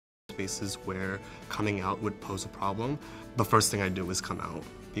spaces where coming out would pose a problem, the first thing I do is come out,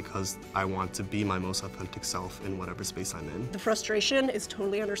 because I want to be my most authentic self in whatever space I'm in. The frustration is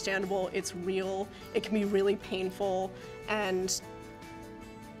totally understandable, it's real, it can be really painful, and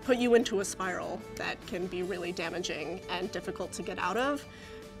put you into a spiral that can be really damaging and difficult to get out of.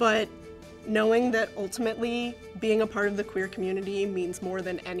 But knowing that ultimately being a part of the queer community means more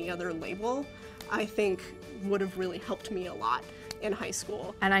than any other label, I think would have really helped me a lot in high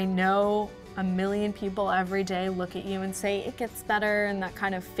school. And I know a million people every day look at you and say it gets better, and that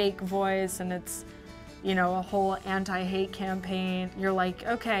kind of fake voice, and it's, you know, a whole anti-hate campaign. You're like,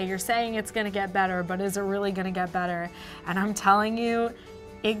 okay, you're saying it's gonna get better, but is it really gonna get better? And I'm telling you,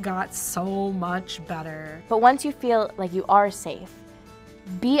 it got so much better. But once you feel like you are safe,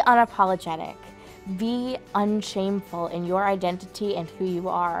 be unapologetic, be unshameful in your identity and who you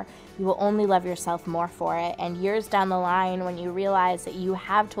are. You will only love yourself more for it. And years down the line, when you realize that you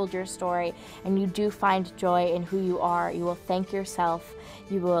have told your story and you do find joy in who you are, you will thank yourself,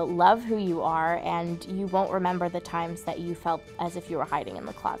 you will love who you are, and you won't remember the times that you felt as if you were hiding in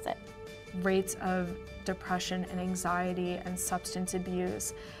the closet. Rates of depression and anxiety and substance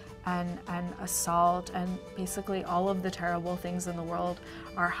abuse and assault and basically all of the terrible things in the world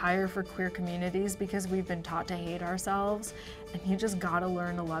are higher for queer communities because we've been taught to hate ourselves, and you just gotta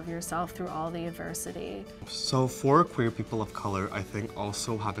learn to love yourself through all the adversity. So for queer people of color, I think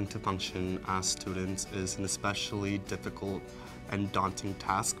also having to function as students is an especially difficult and daunting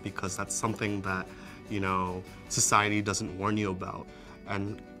task, because that's something that, you know, society doesn't warn you about.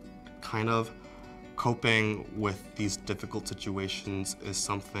 And kind of coping with these difficult situations is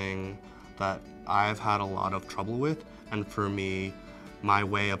something that I've had a lot of trouble with, and for me, my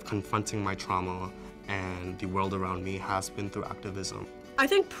way of confronting my trauma and the world around me has been through activism. I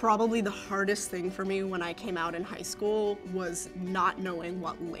think probably the hardest thing for me when I came out in high school was not knowing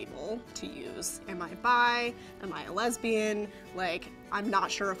what label to use. Am I bi? Am I a lesbian? Like, I'm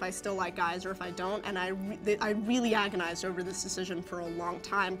not sure if I still like guys or if I don't, and I really agonized over this decision for a long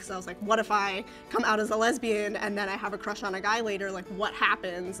time, because I was like, what if I come out as a lesbian and then I have a crush on a guy later? Like, what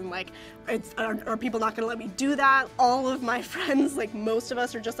happens? And like, are people not gonna let me do that? All of my friends, like most of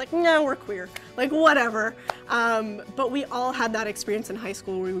us, are just like, no, we're queer, like whatever. But we all had that experience in high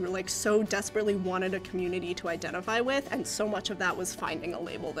school where we were like so desperately wanted a community to identify with, and so much of that was finding a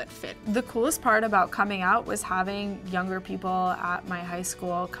label that fit. The coolest part about coming out was having younger people at my high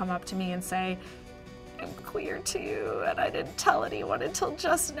school come up to me and say, I'm queer too, and I didn't tell anyone until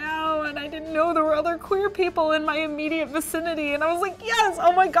just now, and I didn't know there were other queer people in my immediate vicinity, and I was like, yes,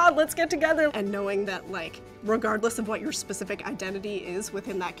 oh my God, let's get together. And knowing that, like, regardless of what your specific identity is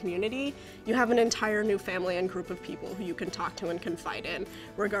within that community, you have an entire new family and group of people who you can talk to and confide in,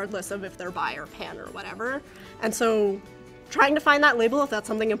 regardless of if they're bi or pan or whatever. And so trying to find that label, if that's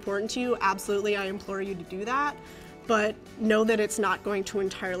something important to you, absolutely, I implore you to do that. But know that it's not going to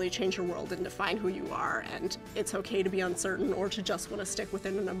entirely change your world and define who you are, and it's okay to be uncertain or to just want to stick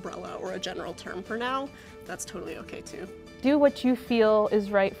within an umbrella or a general term for now. That's totally okay too. Do what you feel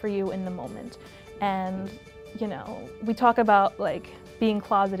is right for you in the moment. And, you know, we talk about like being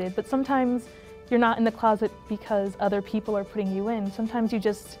closeted, but sometimes you're not in the closet because other people are putting you in. Sometimes you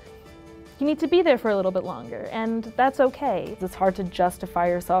need to be there for a little bit longer, and that's okay. It's hard to justify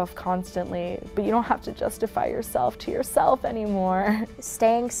yourself constantly, but you don't have to justify yourself to yourself anymore.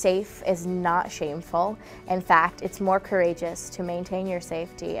 Staying safe is not shameful. In fact, it's more courageous to maintain your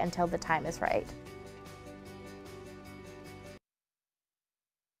safety until the time is right.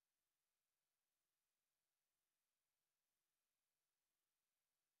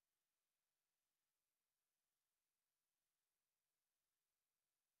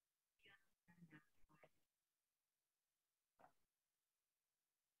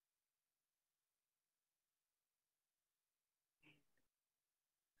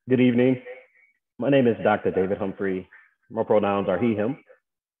 Good evening. My name is Dr. David Humphrey. My pronouns are he, him.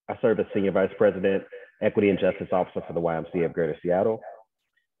 I serve as Senior Vice President, Equity and Justice Officer for the YMCA of Greater Seattle.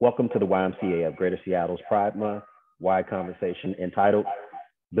 Welcome to the YMCA of Greater Seattle's Pride Month wide conversation entitled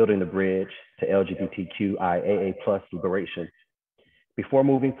Building the Bridge to LGBTQIAA+ Liberation. Before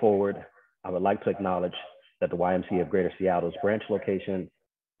moving forward, I would like to acknowledge that the YMCA of Greater Seattle's branch location,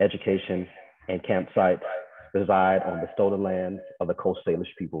 education, and campsites reside on the stolen lands of the Coast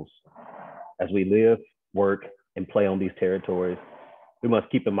Salish peoples. As we live, work, and play on these territories, we must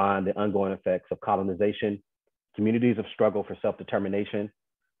keep in mind the ongoing effects of colonization, communities of struggle for self-determination,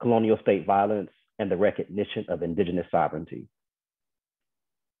 colonial state violence, and the recognition of Indigenous sovereignty.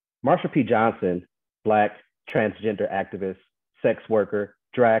 Marsha P. Johnson, Black transgender activist, sex worker,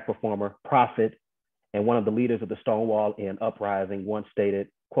 drag performer, prophet, and one of the leaders of the Stonewall Inn uprising once stated,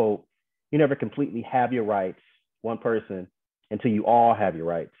 quote, You never completely have your rights, one person, until you all have your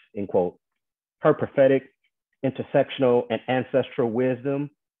rights, end quote. Her prophetic, intersectional, and ancestral wisdom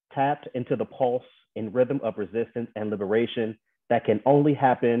tapped into the pulse and rhythm of resistance and liberation that can only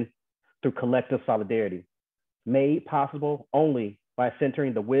happen through collective solidarity, made possible only by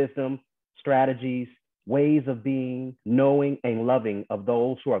centering the wisdom, strategies, ways of being, knowing, and loving of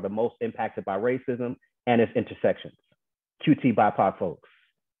those who are the most impacted by racism and its intersections, QTBIPOC folks.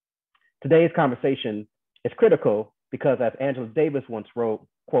 Today's conversation is critical because, as Angela Davis once wrote,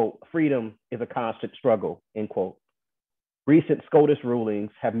 quote, freedom is a constant struggle, end quote. Recent SCOTUS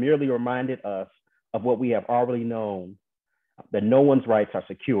rulings have merely reminded us of what we have already known, that no one's rights are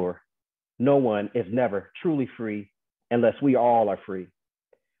secure. No one is never truly free unless we all are free,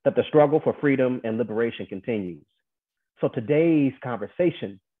 that the struggle for freedom and liberation continues. So today's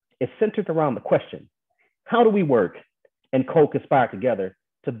conversation is centered around the question, how do we work and co-conspire together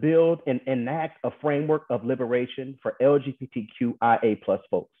to build and enact a framework of liberation for LGBTQIA+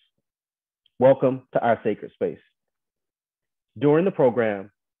 folks? Welcome to our sacred space. During the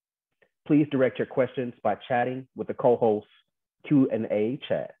program, please direct your questions by chatting with the co-host Q&A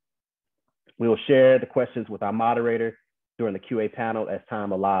chat. We will share the questions with our moderator during the QA panel as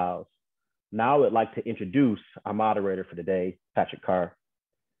time allows. Now I would like to introduce our moderator for today, Patrick Carr.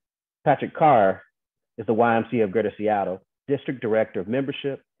 Patrick Carr is the YMCA of Greater Seattle District Director of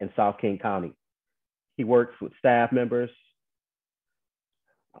Membership in South King County. He works with staff members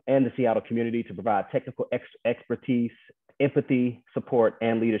and the Seattle community to provide technical expertise, empathy, support,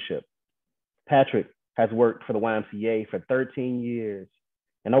 and leadership. Patrick has worked for the YMCA for 13 years.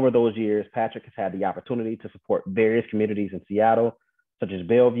 And over those years, Patrick has had the opportunity to support various communities in Seattle, such as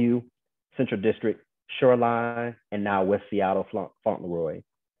Bellevue, Central District, Shoreline, and now West Seattle, Fauntleroy.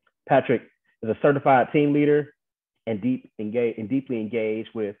 Patrick is a certified team leader and deeply engaged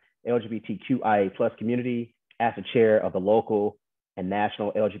with LGBTQIA+ community as the chair of the local and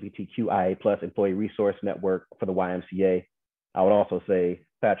national LGBTQIA+ employee resource network for the YMCA. I would also say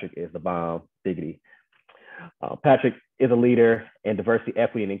Patrick is the bomb, diggity. Patrick is a leader in diversity,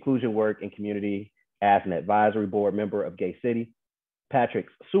 equity, and inclusion work in community as an advisory board member of Gay City.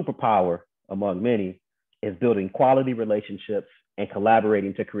 Patrick's superpower, among many, is building quality relationships and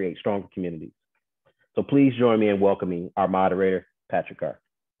collaborating to create stronger communities. So please join me in welcoming our moderator, Patrick Carr.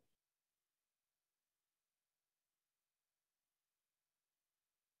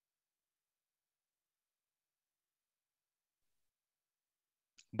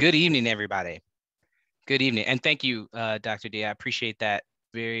 Good evening, everybody. Good evening, and thank you, Dr. D. I appreciate that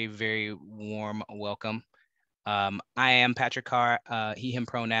very, very warm welcome. I am Patrick Carr, he, him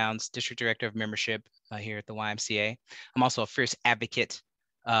pronouns, District Director of Membership here at the YMCA. I'm also a fierce advocate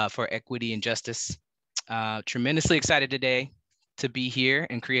for equity and justice. Tremendously excited today to be here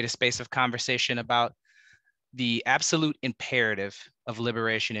and create a space of conversation about the absolute imperative of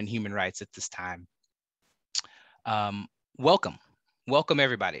liberation and human rights at this time. Welcome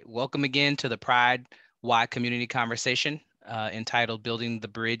everybody. Welcome again to the Pride Y community conversation entitled Building the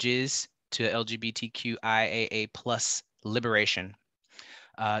Bridges to LGBTQIAA+ Liberation.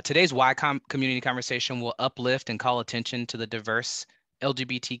 Today's Y community conversation will uplift and call attention to the diverse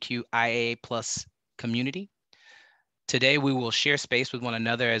LGBTQIAA+ community. Today, we will share space with one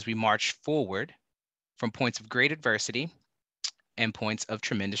another as we march forward from points of great adversity and points of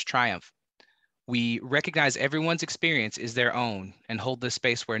tremendous triumph. We recognize everyone's experience is their own and hold this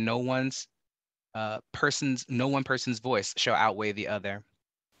space where no one person's voice shall outweigh the other.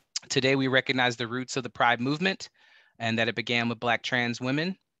 Today, we recognize the roots of the Pride movement and that it began with Black trans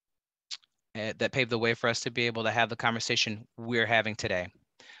women that paved the way for us to be able to have the conversation we're having today.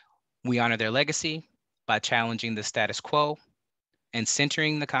 We honor their legacy by challenging the status quo and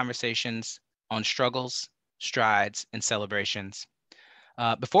centering the conversations on struggles, strides, and celebrations.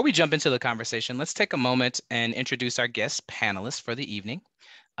 Before we jump into the conversation, let's take a moment and introduce our guest panelists for the evening.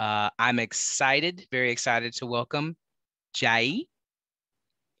 I'm very excited to welcome Jiéyì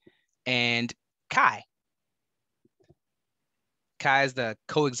and Kai. Kai is the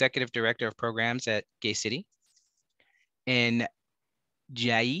co-executive director of programs at Gay City, and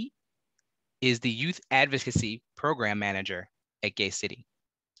Jiéyì is the youth advocacy program manager at Gay City.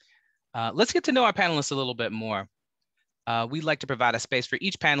 Let's get to know our panelists a little bit more. We'd like to provide a space for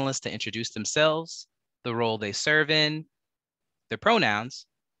each panelist to introduce themselves, the role they serve in, their pronouns,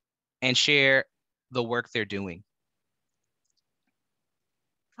 and share the work they're doing.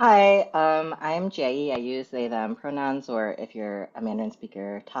 Hi, I'm Jiéyì. I use they, them pronouns, or if you're a Mandarin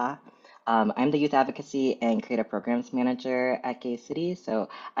speaker, ta. I'm the Youth Advocacy and Creative Programs Manager at Gay City. So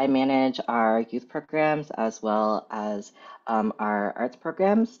I manage our youth programs as well as our arts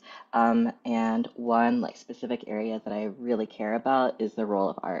programs. And one specific area that I really care about is the role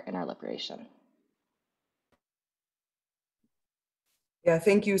of art in our liberation. Yeah,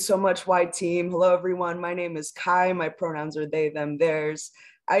 thank you so much, Y team. Hello, everyone. My name is Kai. My pronouns are they, them, theirs.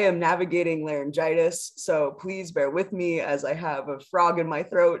 I am navigating laryngitis, so please bear with me as I have a frog in my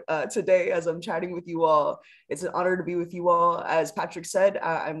throat today as I'm chatting with you all. It's an honor to be with you all. As Patrick said,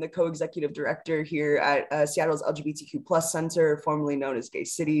 I'm the co-executive director here at Seattle's LGBTQ+ Center, formerly known as Gay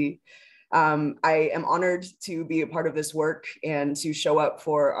City. I am honored to be a part of this work and to show up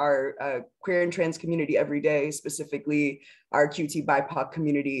for our queer and trans community every day, specifically our QTBIPOC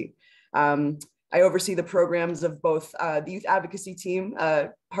community. I oversee the programs of both the youth advocacy team,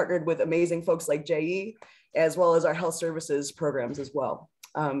 partnered with amazing folks like Jiéyì, as well as our health services programs as well.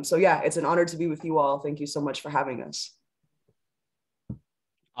 So yeah, it's an honor to be with you all. Thank you so much for having us.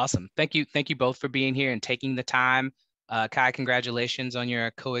 Awesome. Thank you both for being here and taking the time. Kai, congratulations on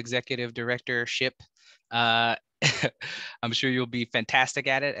your co-executive directorship. I'm sure you'll be fantastic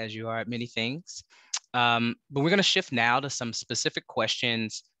at it, as you are at many things. But we're going to shift now to some specific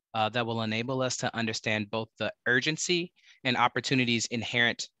questions that will enable us to understand both the urgency and opportunities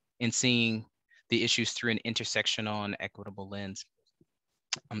inherent in seeing the issues through an intersectional and equitable lens.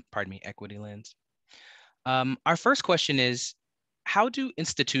 Equity lens. Our first question is, how do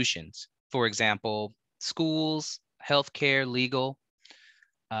institutions, for example, schools, healthcare, legal,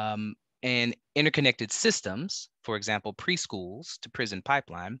 and interconnected systems, for example, preschools to prison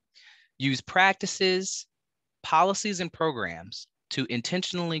pipeline, use practices, policies, and programs to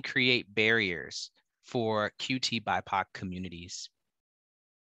intentionally create barriers for QT/BIPOC communities?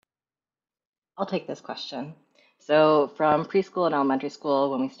 I'll take this question. So from preschool and elementary school,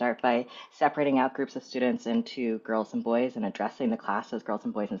 when we start by separating out groups of students into girls and boys and addressing the class as girls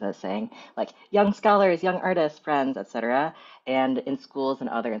and boys instead of saying young scholars, young artists, friends, etc. And in schools and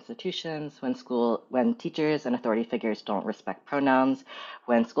other institutions, when teachers and authority figures don't respect pronouns,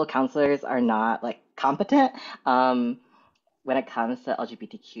 when school counselors are not competent, when it comes to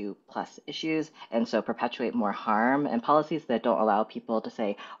LGBTQ+ issues, and so perpetuate more harm, and policies that don't allow people to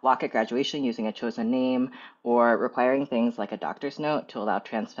say walk at graduation using a chosen name, or requiring things like a doctor's note to allow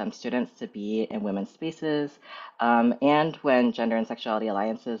trans femme students to be in women's spaces, and when gender and sexuality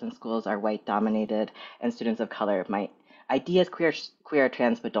alliances in schools are white dominated and students of color might ID as queer or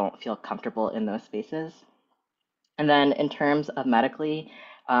trans but don't feel comfortable in those spaces. And then in terms of medically,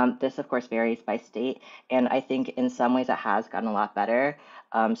 this, of course, varies by state, and I think in some ways it has gotten a lot better.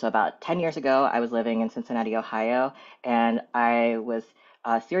 So about 10 years ago, I was living in Cincinnati, Ohio, and I was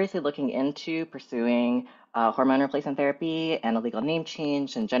seriously looking into pursuing hormone replacement therapy and a legal name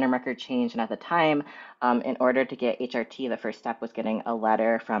change and gender record change. And at the time, in order to get HRT, the first step was getting a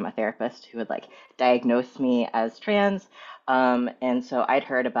letter from a therapist who would diagnose me as trans. And so I'd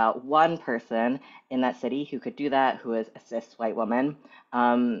heard about one person in that city who could do that, who was a cis white woman.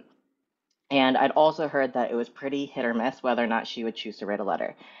 And I'd also heard that it was pretty hit or miss whether or not she would choose to write a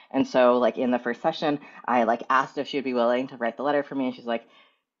letter. And so in the first session, I asked if she would be willing to write the letter for me. And she's like,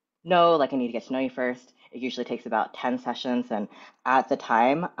 no, I need to get to know you first. It usually takes about 10 sessions. And at the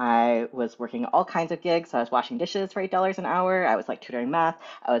time, I was working all kinds of gigs. So I was washing dishes for $8 an hour. I was tutoring math.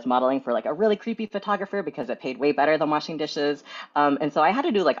 I was modeling for a really creepy photographer because it paid way better than washing dishes. And so I had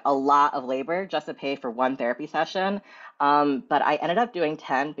to do a lot of labor just to pay for one therapy session. But I ended up doing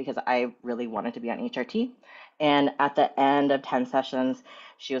 10 because I really wanted to be on HRT. And at the end of 10 sessions,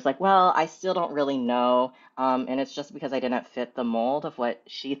 she was like, well, I still don't really know. And it's just because I didn't fit the mold of what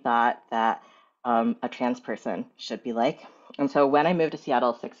she thought that a trans person should be like. And so when I moved to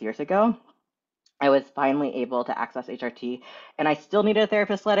Seattle 6 years ago, I was finally able to access HRT, and I still needed a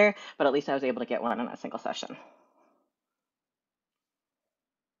therapist letter, but at least I was able to get one in a single session.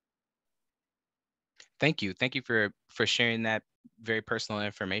 Thank you. Thank you for sharing that very personal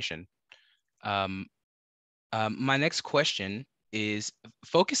information. My next question is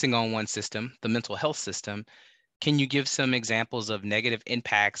focusing on one system, the mental health system. Can you give some examples of negative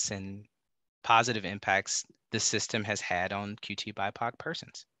impacts and positive impacts the system has had on QT/BIPOC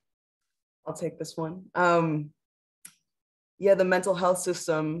persons? I'll take this one. Yeah, the mental health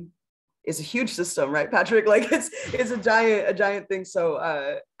system is a huge system, right, Patrick? It's a giant thing. So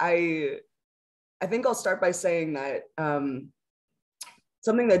I think I'll start by saying that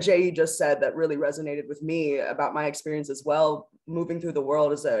something that Jiéyì just said that really resonated with me about my experience as well, moving through the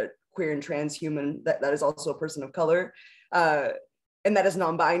world as a queer and trans human that is also a person of color, and that is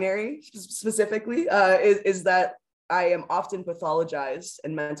non-binary specifically, is that I am often pathologized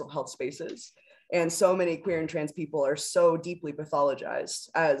in mental health spaces. And so many queer and trans people are so deeply pathologized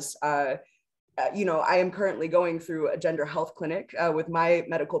as, you know, I am currently going through a gender health clinic with my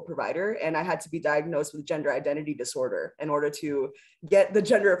medical provider, and I had to be diagnosed with gender identity disorder in order to get the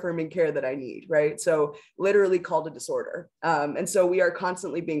gender affirming care that I need, right? So literally called a disorder. And so we are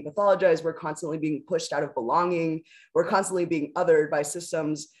constantly being pathologized. We're constantly being pushed out of belonging. We're constantly being othered by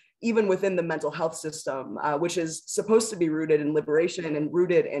systems, even within the mental health system, which is supposed to be rooted in liberation and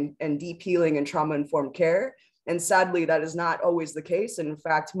rooted in deep healing and trauma-informed care. And sadly, that is not always the case. And in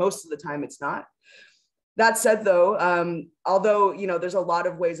fact, most of the time it's not. That said, though, although, you know, there's a lot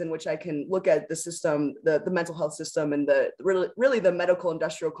of ways in which I can look at the system, the mental health system and the really the medical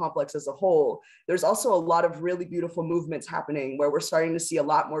industrial complex as a whole, there's also a lot of really beautiful movements happening where we're starting to see a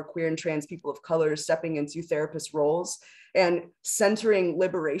lot more queer and trans people of color stepping into therapist roles and centering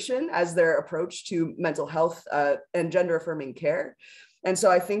liberation as their approach to mental health and gender affirming care. And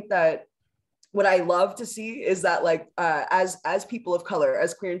so I think that what I love to see is that, like, as people of color,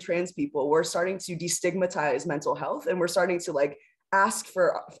 as queer and trans people, we're starting to destigmatize mental health, and we're starting to like ask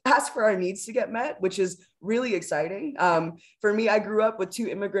for our needs to get met, which is really exciting. For me, I grew up with two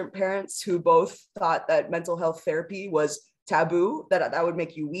immigrant parents who both thought that mental health therapy was taboo, that would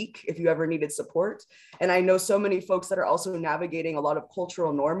make you weak if you ever needed support. And I know so many folks that are also navigating a lot of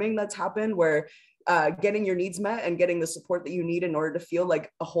cultural norming that's happened, where getting your needs met and getting the support that you need in order to feel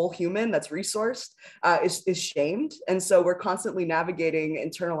like a whole human that's resourced is shamed. And so we're constantly navigating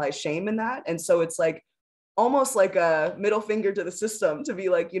internalized shame in that. And so it's like almost like a middle finger to the system to be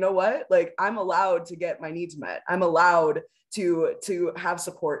like, you know what, like I'm allowed to get my needs met. I'm allowed to have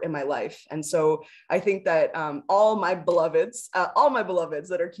support in my life. And so I think that all my beloveds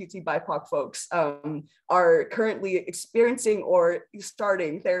that are QTBIPOC folks are currently experiencing or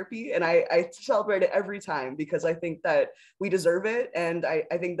starting therapy. And I celebrate it every time because I think that we deserve it. And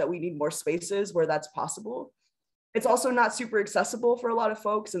I think that we need more spaces where that's possible. It's also not super accessible for a lot of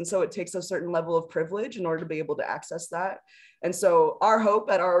folks. And so it takes a certain level of privilege in order to be able to access that. And so our hope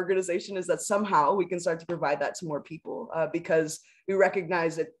at our organization is that somehow we can start to provide that to more people because we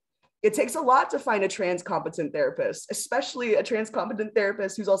recognize that it takes a lot to find a trans competent therapist, especially a trans competent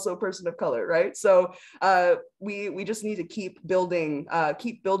therapist who's also a person of color, right? So we just need to keep building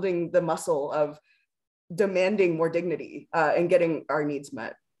the muscle of demanding more dignity and getting our needs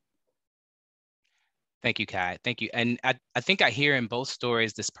met. Thank you, Kai. Thank you. And I think I hear in both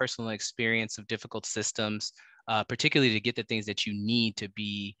stories this personal experience of difficult systems, particularly to get the things that you need to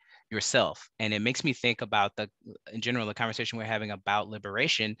be yourself. And it makes me think about in general, the conversation we're having about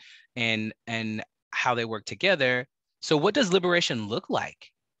liberation and how they work together. So what does liberation look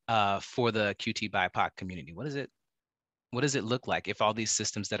like for the QT/BIPOC community? What does it look like if all these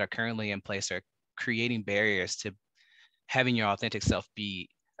systems that are currently in place are creating barriers to having your authentic self be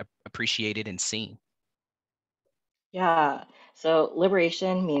appreciated and seen? Yeah, so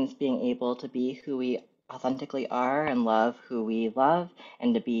liberation means being able to be who we authentically are and love who we love,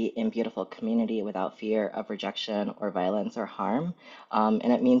 and to be in beautiful community without fear of rejection or violence or harm.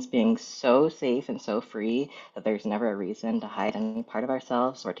 And it means being so safe and so free that there's never a reason to hide any part of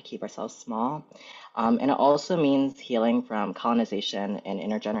ourselves or to keep ourselves small. And it also means healing from colonization and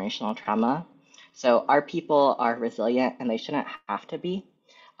intergenerational trauma. So our people are resilient and they shouldn't have to be.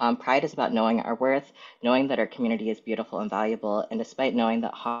 Pride is about knowing our worth, knowing that our community is beautiful and valuable, and despite knowing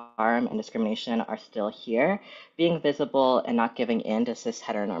that harm and discrimination are still here, being visible and not giving in to cis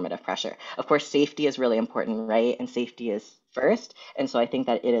heteronormative pressure. Of course, safety is really important, right? And safety is first. And so I think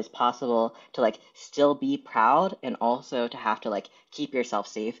that it is possible to like still be proud and also to have to like keep yourself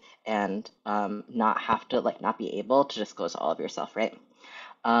safe and not have to like not be able to just go to all of yourself, right?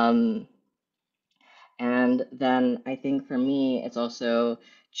 And then I think for me, it's also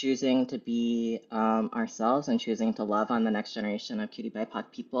choosing to be ourselves and choosing to love on the next generation of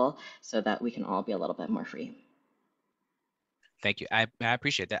QT/BIPOC people so that we can all be a little bit more free. Thank you. I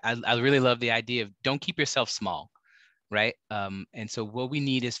appreciate that. I really love the idea of don't keep yourself small, right? And so what we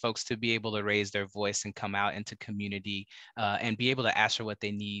need is folks to be able to raise their voice and come out into community and be able to ask for what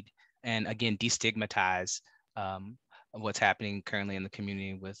they need. And again, destigmatize what's happening currently in the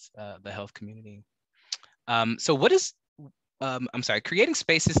community with the health community. So what is, creating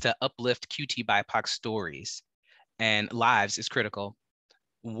spaces to uplift QT/BIPOC stories and lives is critical.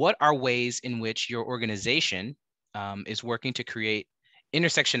 What are ways in which your organization is working to create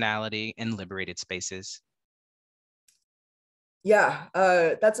intersectionality and liberated spaces? Yeah,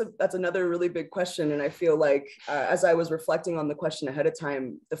 that's another really big question. And I feel like as I was reflecting on the question ahead of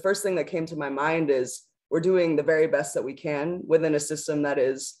time, the first thing that came to my mind is we're doing the very best that we can within a system that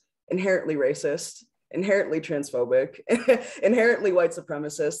is inherently racist. inherently transphobic, inherently white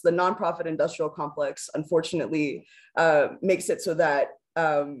supremacist. The nonprofit industrial complex, unfortunately, makes it so that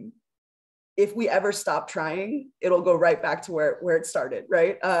if we ever stop trying, it'll go right back to where it started,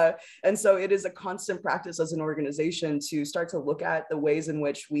 right? And so it is a constant practice as an organization to start to look at the ways in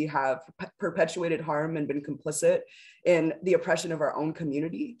which we have perpetuated harm and been complicit in the oppression of our own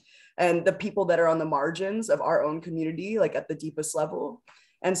community and the people that are on the margins of our own community, like at the deepest level.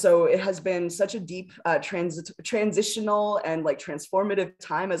 And so it has been such a deep transitional and like transformative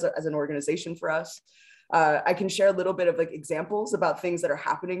time as an organization for us. I can share a little bit of like examples about things that are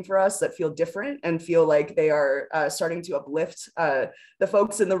happening for us that feel different and feel like they are starting to uplift the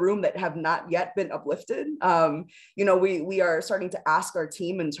folks in the room that have not yet been uplifted. You know, we are starting to ask our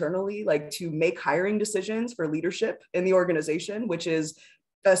team internally, like to make hiring decisions for leadership in the organization, which is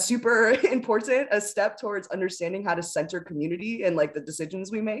a super important step towards understanding how to center community and like the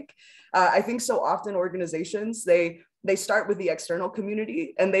decisions we make. I think so often organizations, they start with the external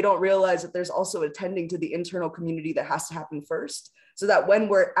community and they don't realize that there's also attending to the internal community that has to happen first, so that when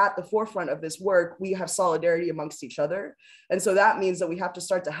we're at the forefront of this work, we have solidarity amongst each other. And so that means that we have to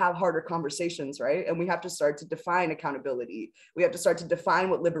start to have harder conversations, right? And we have to start to define accountability. We have to start to define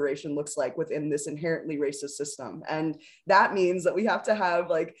what liberation looks like within this inherently racist system. And that means that we have to have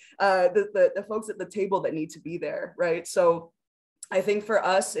like the folks at the table that need to be there, right? So I think for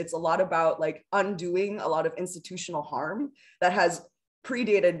us, it's a lot about like undoing a lot of institutional harm that has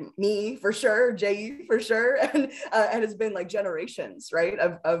predated me for sure, Jiéyì for sure, and has been like generations, right,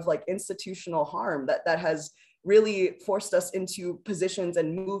 of like institutional harm that has really forced us into positions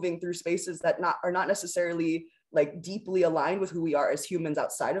and moving through spaces that are not necessarily like deeply aligned with who we are as humans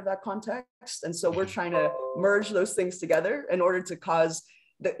outside of that context. And so we're trying to merge those things together in order to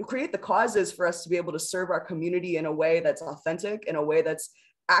create the causes for us to be able to serve our community in a way that's authentic, in a way that's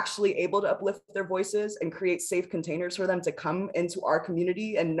actually able to uplift their voices and create safe containers for them to come into our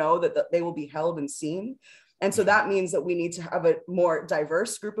community and know that they will be held and seen. And so that means that we need to have a more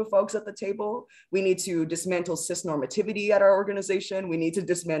diverse group of folks at the table. We need to dismantle cisnormativity at our organization. We need to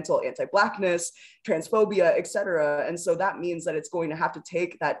dismantle anti-Blackness, transphobia, et cetera. And so that means that it's going to have to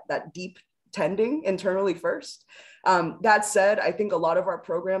take that deep tending internally first. That said, I think a lot of our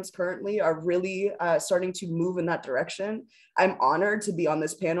programs currently are really starting to move in that direction. I'm honored to be on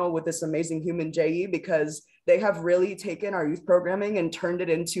this panel with this amazing human, Jiéyì, because they have really taken our youth programming and turned it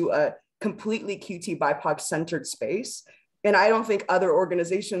into a completely QTBIPOC centered space. And I don't think other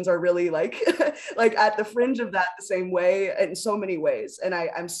organizations are really like, like at the fringe of that the same way in so many ways. And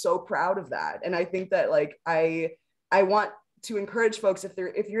I'm so proud of that. And I think that like, I want to encourage folks,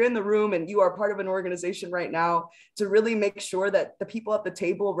 if you're in the room and you are part of an organization right now, to really make sure that the people at the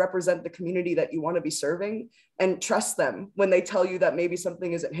table represent the community that you want to be serving, and trust them when they tell you that maybe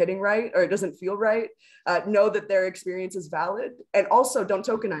something isn't hitting right or it doesn't feel right. Know that their experience is valid, and also don't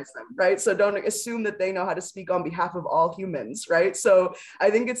tokenize them, right? So don't assume that they know how to speak on behalf of all humans, right? So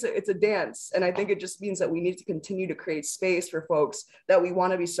I think it's a dance, and I think it just means that we need to continue to create space for folks that we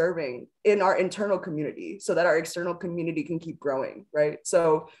want to be serving in our internal community, so that our external community can keep growing, right?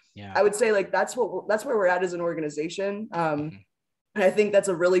 So yeah. I would say like that's where we're at as an organization. And I think that's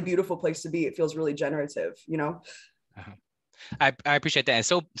a really beautiful place to be. It feels really generative, you know? I appreciate that.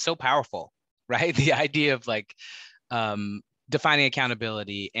 It's so powerful, right? The idea of like defining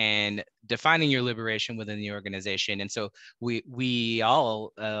accountability and defining your liberation within the organization. And so we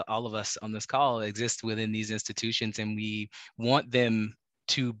all of us on this call exist within these institutions, and we want them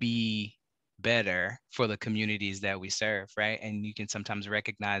to be better for the communities that we serve, right? And you can sometimes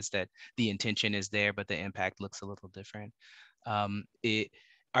recognize that the intention is there, but the impact looks a little different. Do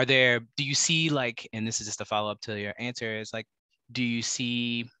you see like, and this is just a follow-up to your answer, is like, do you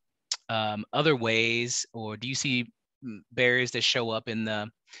see other ways, or do you see barriers that show up in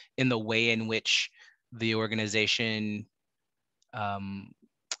the way in which the organization, or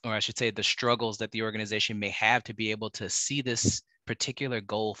I should say the struggles that the organization may have to be able to see this particular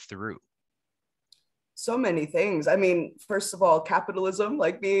goal through? So many things. I mean, first of all, capitalism,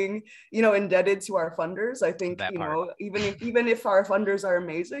 like being, you know, indebted to our funders. I think, you know, even if our funders are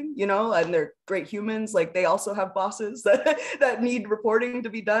amazing, you know, and they're great humans, like they also have bosses that need reporting to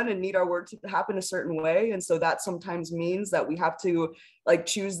be done and need our work to happen a certain way. And so that sometimes means that we have to like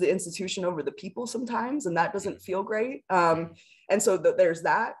choose the institution over the people sometimes, and that doesn't feel great. And so there's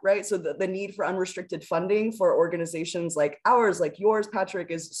that, right? So the need for unrestricted funding for organizations like ours, like yours, Patrick,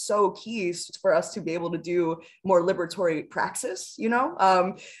 is so key for us to be able to do more liberatory praxis, you know?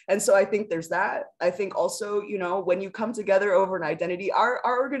 And so I think there's that. I think also, you know, when you come together over an identity, our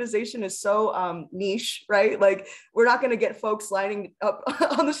organization is so niche, right? Like, we're not going to get folks lining up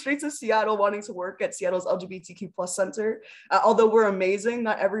on the streets of Seattle wanting to work at Seattle's LGBTQ plus center. Although we're amazing,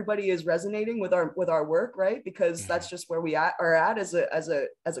 not everybody is resonating with our work, right? Because that's just where we are at as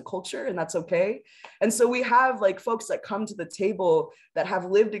a culture, and that's okay. And so we have like folks that come to the table that have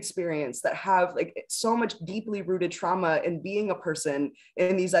lived experience, that have like so much deeply rooted trauma in being a person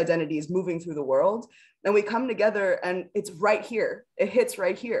in these identities moving through the world. And we come together and it's right here. It hits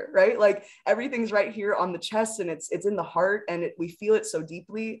right here, right? Like everything's right here on the chest, and it's in the heart, and we feel it so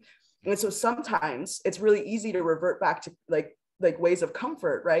deeply. And so sometimes it's really easy to revert back to like ways of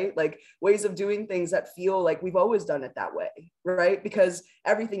comfort, right? Like ways of doing things that feel like we've always done it that way, right? Because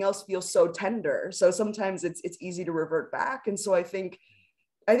everything else feels so tender. So sometimes it's easy to revert back. And so I think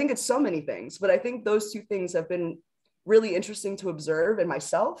it's so many things, but I think those two things have been really interesting to observe in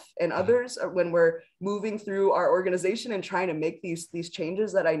myself and others when we're moving through our organization and trying to make these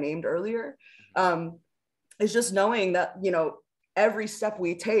changes that I named earlier. Is just knowing that, you know, every step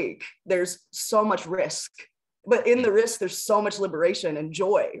we take, there's so much risk, but in the risk, there's so much liberation and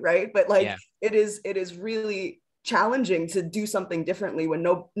joy, right? But like, it is really challenging to do something differently when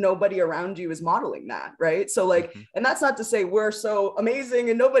nobody around you is modeling that, right? So like, and that's not to say we're so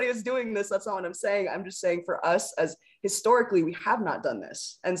amazing and nobody is doing this. That's not what I'm saying. I'm just saying for us, as historically, we have not done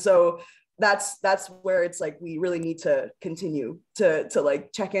this. And so that's where it's like, we really need to continue to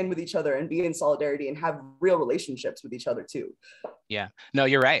like check in with each other and be in solidarity and have real relationships with each other too. Yeah, no,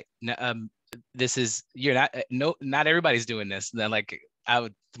 you're right. Not everybody's doing this. Then like,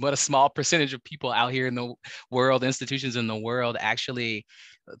 what a small percentage of people out here in the world, institutions in the world, actually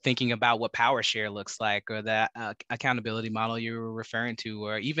thinking about what power share looks like, or that accountability model you were referring to,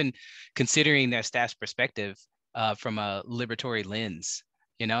 or even considering their staff's perspective from a liberatory lens.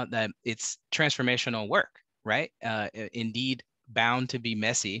 You know, that it's transformational work, right? Indeed, bound to be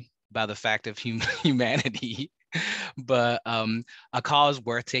messy by the fact of humanity, but a cause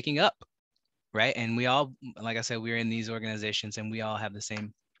worth taking up, right? And we all, like I said, we're in these organizations and we all have the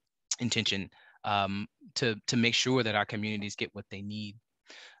same intention to make sure that our communities get what they need.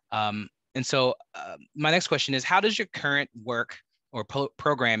 And so my next question is, how does your current work or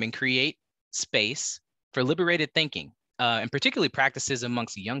programming create space for liberated thinking, and particularly practices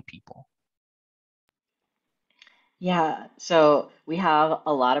amongst young people? Yeah, so we have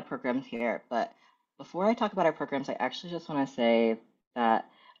a lot of programs here, but before I talk about our programs, I actually just want to say that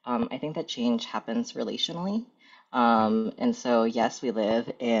I think that change happens relationally. And so, yes, we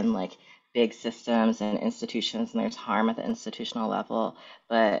live in like big systems and institutions, and there's harm at the institutional level,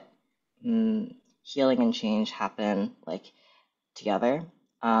 but healing and change happen like together.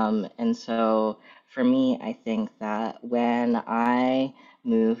 And so for me, I think that when I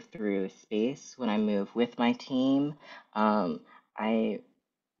move through space, when I move with my team, I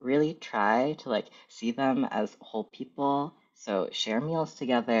really try to like see them as whole people. So share meals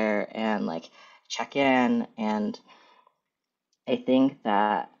together and like check in. And I think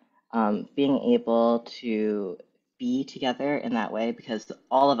that being able to be together in that way, because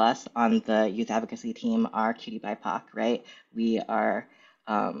all of us on the youth advocacy team are QTBIPOC, right? We are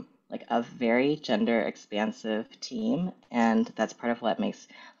like a very gender expansive team, and that's part of what makes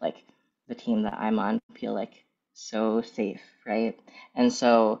like the team that I'm on feel like so safe, right? And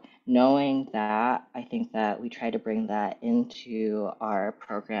so knowing that, I think that we try to bring that into our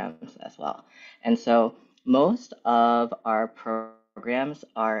programs as well. And so most of our programs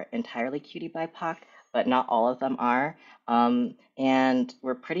are entirely QTBIPOC, but not all of them are. And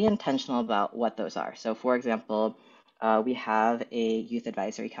we're pretty intentional about what those are. So for example, we have a youth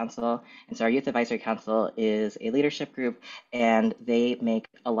advisory council. And so our youth advisory council is a leadership group, and they make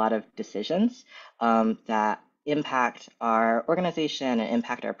a lot of decisions that impact our organization and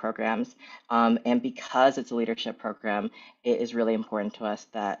impact our programs. And because it's a leadership program, it is really important to us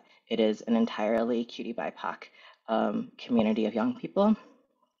that it is an entirely QTBIPOC community of young people.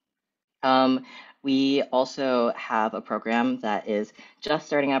 We also have a program that is just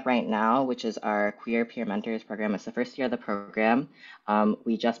starting up right now, which is our Queer Peer Mentors program. It's the first year of the program.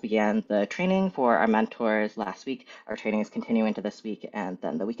 We just began the training for our mentors last week. Our training is continuing into this week, and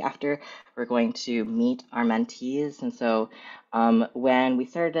then the week after, we're going to meet our mentees. And so when we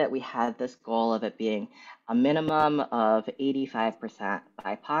started it, we had this goal of it being a minimum of 85%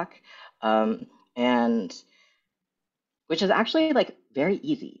 BIPOC, and which is actually like very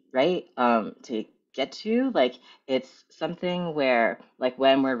easy, right? To get to. Like, it's something where, like,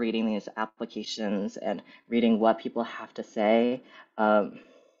 when we're reading these applications and reading what people have to say,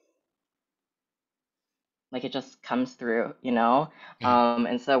 like, it just comes through, you know?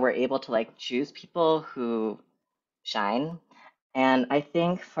 And so we're able to like choose people who shine. And I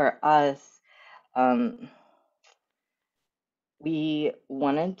think for us, um, we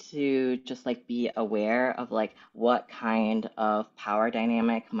wanted to just like be aware of like what kind of power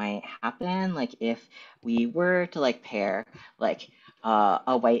dynamic might happen, like if we were to like pair like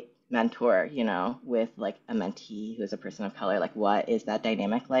a white mentor, you know, with like a mentee who is a person of color, like what is that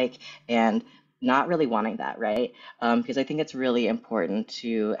dynamic like? And not really wanting that, right? Because I think it's really important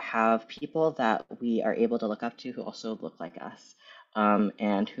to have people that we are able to look up to who also look like us,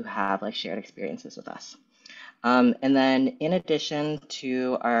 and who have like shared experiences with us. And then in addition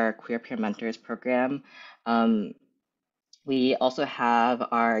to our Queer Peer Mentors program, we also have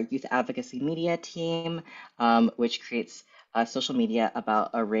our youth advocacy media team, which creates social media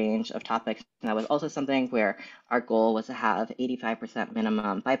about a range of topics. And that was also something where our goal was to have 85%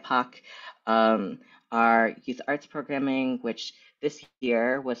 minimum BIPOC. Our youth arts programming, which this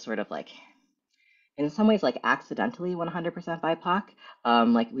year was sort of like in some ways like accidentally 100% BIPOC.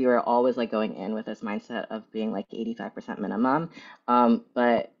 Like we were always like going in with this mindset of being like 85% minimum.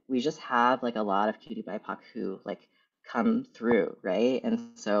 But we just have like a lot of QTBIPOC who like come through, right?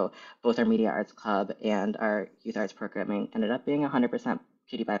 And so both our media arts club and our youth arts programming ended up being 100%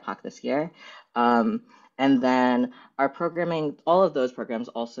 QTBIPOC this year. And then our programming, all of those programs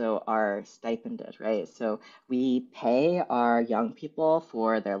also are stipended, right? So we pay our young people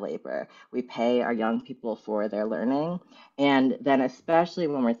for their labor. We pay our young people for their learning. And then especially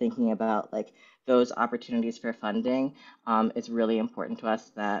when we're thinking about like those opportunities for funding, it's really important to us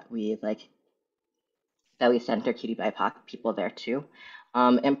that we center QTBIPOC people there too.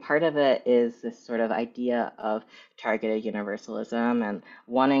 And part of it is this sort of idea of targeted universalism and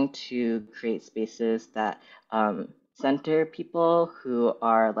wanting to create spaces that center people who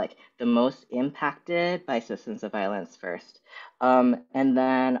are like the most impacted by systems of violence first. And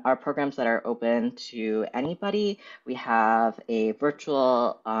then our programs that are open to anybody, we have a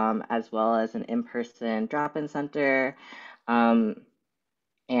virtual as well as an in-person drop-in center.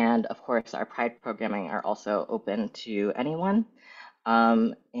 And of course, our Pride programming are also open to anyone.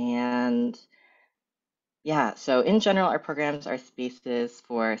 And yeah, so in general, our programs are spaces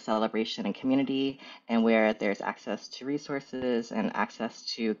for celebration and community, and where there's access to resources and access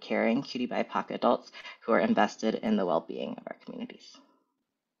to caring QTBIPOC adults who are invested in the well-being of our communities.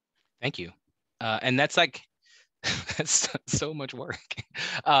 Thank you. And that's like, that's so much work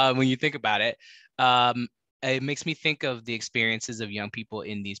when you think about it. It makes me think of the experiences of young people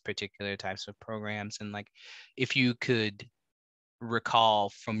in these particular types of programs. And like, if you could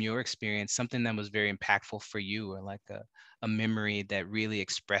recall from your experience something that was very impactful for you, or like a memory that really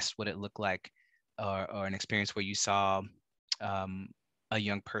expressed what it looked like, or an experience where you saw a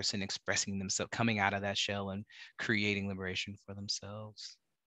young person expressing themselves, coming out of that shell and creating liberation for themselves.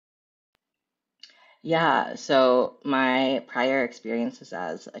 Yeah, so my prior experiences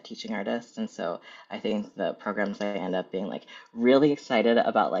as a teaching artist, and so I think the programs I end up being like really excited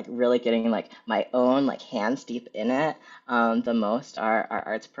about, like really getting like my own like hands deep in it, the most are our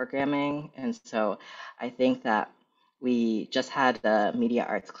arts programming. And so I think that we just had the media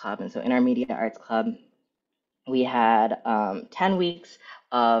arts club, and so in our media arts club, we had 10 weeks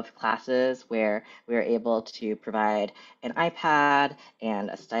of classes where we were able to provide an iPad and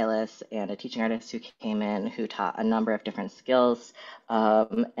a stylus and a teaching artist who came in who taught a number of different skills.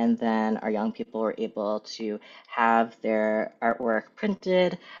 And then our young people were able to have their artwork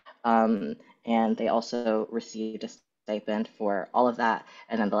printed, and they also received a stipend for all of that.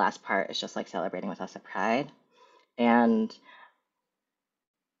 And then the last part is just like celebrating with us at Pride. And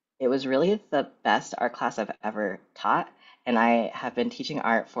it was really the best art class I've ever taught. And I have been teaching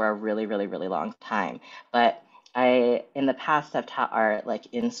art for a really, really, really long time. But I, in the past, have taught art like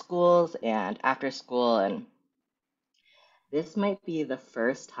in schools and after school. And this might be the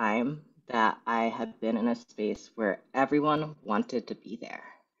first time that I have been in a space where everyone wanted to be there,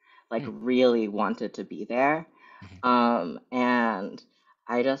 like really wanted to be there. And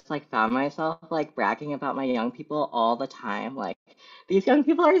I just like found myself like bragging about my young people all the time. Like, these young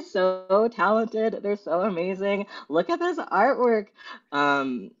people are so talented. They're so amazing. Look at this artwork.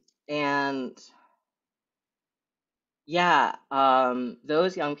 And yeah,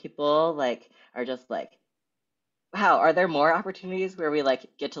 those young people like are just like, wow, are there more opportunities where we like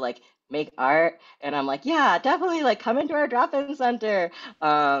get to like make art? And I'm like, yeah, definitely like come into our drop-in center.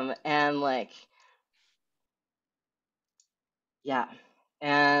 And like, yeah.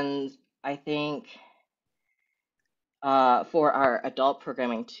 And I think for our adult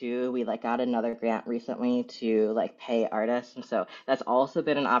programming too, we like got another grant recently to like pay artists, and so that's also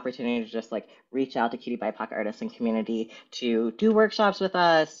been an opportunity to just like reach out to QTBIPOC artists and community to do workshops with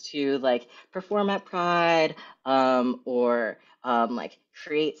us, to like perform at Pride, or like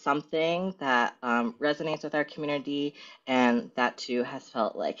create something that resonates with our community, and that too has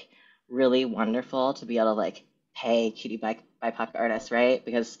felt like really wonderful to be able to like pay QTBIPOC artists, right?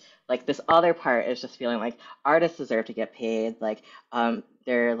 Because like this other part is just feeling like artists deserve to get paid. Like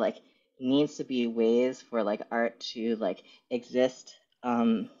there like needs to be ways for like art to like exist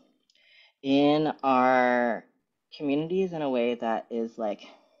in our communities in a way that is like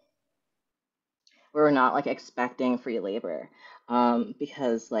where we're not like expecting free labor,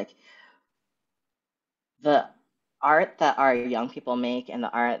 because like the art that our young people make and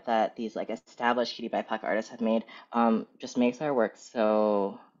the art that these like established QTBIPOC artists have made just makes our work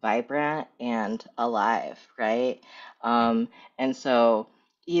so vibrant and alive, right? And so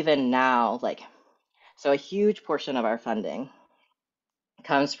even now, like, so a huge portion of our funding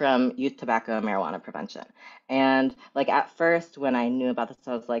comes from youth tobacco and marijuana prevention. And like at first, when I knew about this,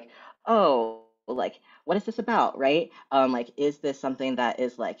 I was like, oh, like, what is this about, right? Like, is this something that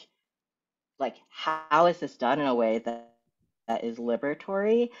is like how is this done in a way that is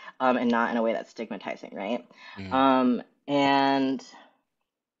liberatory, and not in a way that's stigmatizing, right? And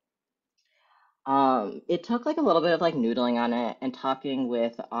it took like a little bit of like noodling on it and talking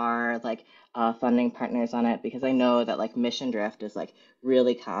with our like funding partners on it, because I know that like mission drift is like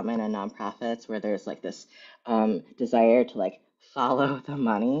really common in nonprofits where there's like this desire to like follow the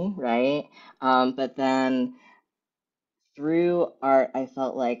money, right? But then through art, I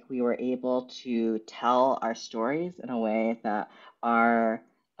felt like we were able to tell our stories in a way that our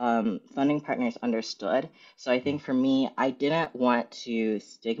funding partners understood. So I think for me, I didn't want to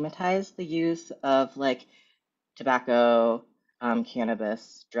stigmatize the use of like tobacco,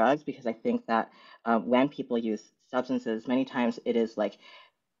 cannabis, drugs, because I think that when people use substances, many times it is like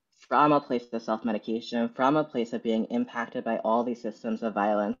from a place of self-medication, from a place of being impacted by all these systems of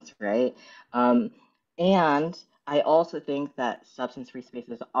violence, right? And I also think that substance-free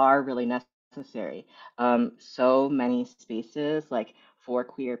spaces are really necessary. So many spaces, like for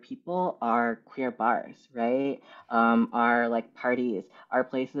queer people, are queer bars, right? Are like parties, are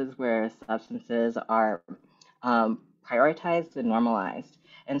places where substances are prioritized and normalized.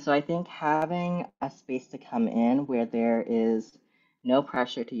 And so I think having a space to come in where there is no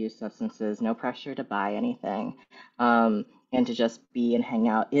pressure to use substances, no pressure to buy anything, and to just be and hang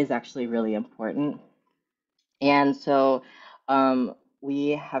out is actually really important. And so we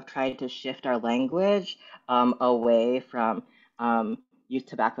have tried to shift our language away from youth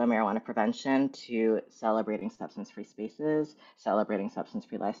tobacco and marijuana prevention to celebrating substance-free spaces, celebrating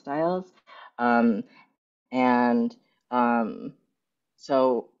substance-free lifestyles. And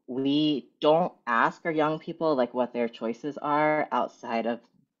so we don't ask our young people like what their choices are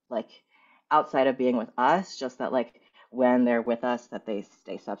like outside of being with us, just that like when they're with us that they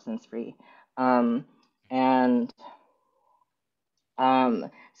stay substance free. And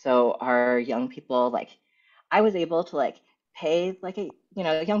so our young people, like I was able to like pay like a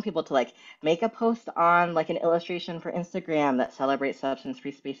young people to like make a post on like an illustration for Instagram that celebrates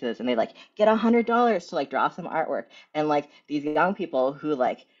substance-free spaces, and they like get $100 to like draw some artwork. And like these young people who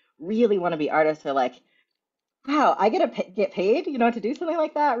like really want to be artists are like, wow, I get to get paid, to do something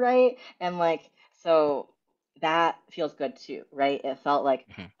like that, right? And like so that feels good too, right? It felt like,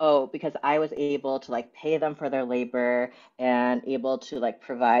 oh, because I was able to like pay them for their labor and able to like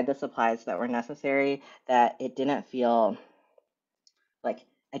provide the supplies that were necessary, that it didn't feel like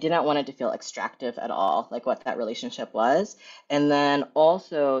I didn't want it to feel extractive at all, like what that relationship was. And then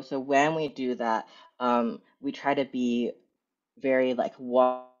also, so when we do that, we try to be very like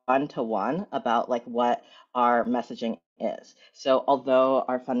one-to-one about like what our messaging is. So although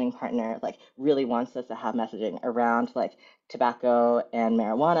our funding partner like really wants us to have messaging around like tobacco and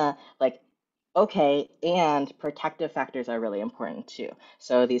marijuana, like okay, and protective factors are really important too.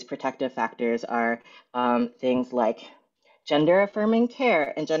 So these protective factors are things like gender affirming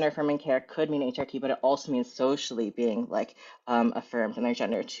care, and gender affirming care could mean HRT, but it also means socially being like affirmed in their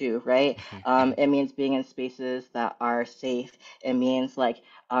gender too, right? It means being in spaces that are safe. It means like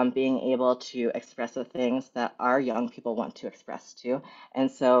being able to express the things that our young people want to express too.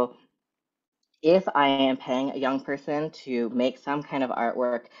 And so if I am paying a young person to make some kind of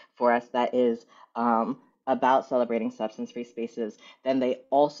artwork for us that is about celebrating substance-free spaces, then they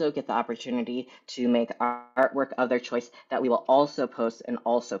also get the opportunity to make artwork of their choice that we will also post and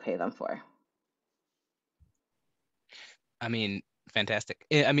also pay them for. I mean, Fantastic.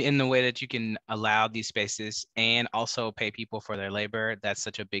 I mean, in the way that you can allow these spaces and also pay people for their labor, that's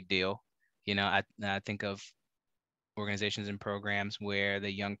such a big deal. You know, I think of organizations and programs where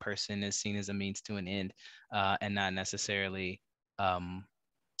the young person is seen as a means to an end, and not necessarily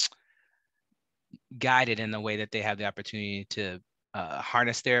guided in the way that they have the opportunity to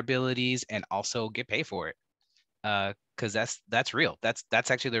harness their abilities and also get paid for it. Because that's real.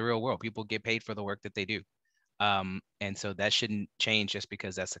 That's actually the real world. People get paid for the work that they do. And so that shouldn't change just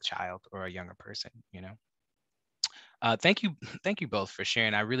because that's a child or a younger person, you know. Thank you both for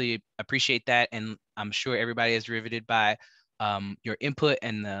sharing. I really appreciate that, and I'm sure everybody is riveted by your input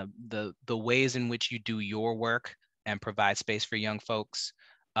and the ways in which you do your work and provide space for young folks.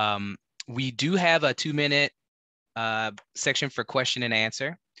 We do have a 2-minute section for question and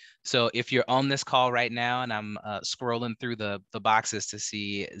answer. So if you're on this call right now, and I'm scrolling through the boxes to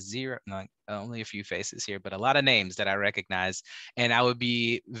see only a few faces here, but a lot of names that I recognize. And I would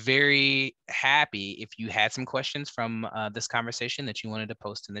be very happy if you had some questions from this conversation that you wanted to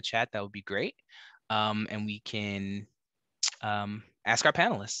post in the chat. That would be great. And we can ask our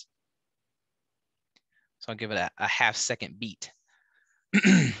panelists. So I'll give it a half-second beat.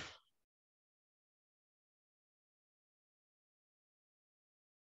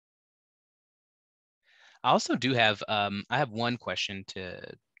 I also do have, I have one question to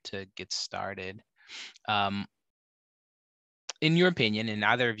get started. In your opinion, and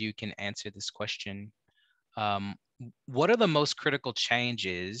either of you can answer this question, what are the most critical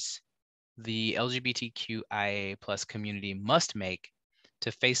changes the LGBTQIA+ community must make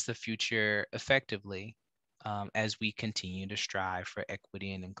to face the future effectively as we continue to strive for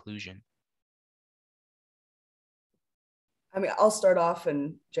equity and inclusion? I mean, I'll start off,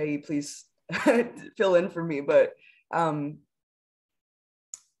 and Jiéyì, please fill in for me, but I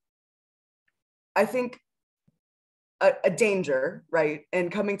think a danger, right,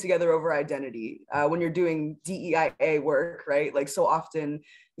 and coming together over identity when you're doing DEIA work, right, like so often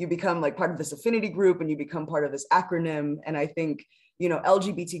you become like part of this affinity group and you become part of this acronym. And I think, you know,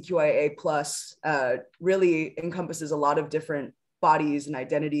 LGBTQIA+ really encompasses a lot of different bodies and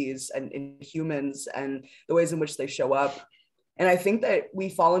identities and humans and the ways in which they show up. And I think that we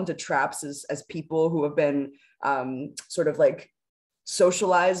fall into traps as people who have been sort of like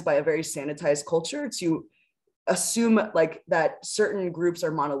socialized by a very sanitized culture to assume like that certain groups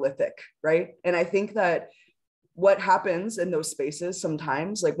are monolithic, right? And I think that what happens in those spaces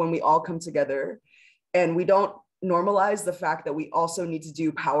sometimes, like when we all come together and we don't normalize the fact that we also need to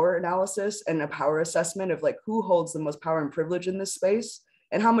do power analysis and a power assessment of like who holds the most power and privilege in this space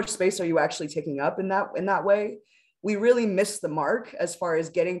and how much space are you actually taking up in that way, we really miss the mark as far as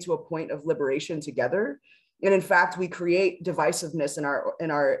getting to a point of liberation together. And in fact, we create divisiveness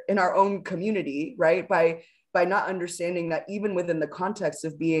in our own community, right? By not understanding that even within the context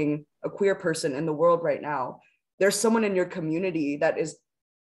of being a queer person in the world right now, there's someone in your community that is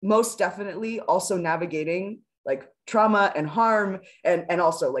most definitely also navigating like trauma and harm and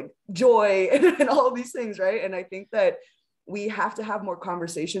also like joy and all of these things, right? And I think that we have to have more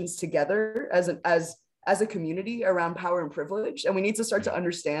conversations together as a community around power and privilege. And we need to start to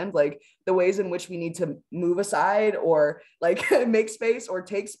understand like the ways in which we need to move aside or like make space or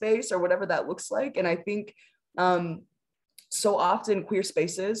take space or whatever that looks like. And I think so often queer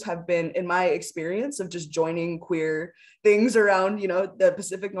spaces have been, in my experience of just joining queer things around, you know, the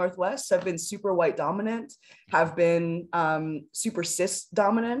Pacific Northwest, have been super white dominant, have been super cis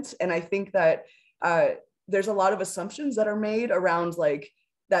dominant. And I think that there's a lot of assumptions that are made around like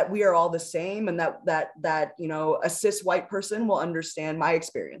that we are all the same and that you know, a cis white person will understand my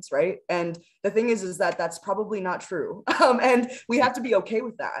experience, right? And the thing is that that's probably not true. And we have to be okay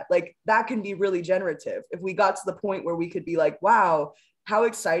with that. Like that can be really generative if we got to the point where we could be like, wow, how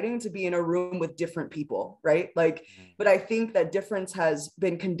exciting to be in a room with different people, right? Like, but I think that difference has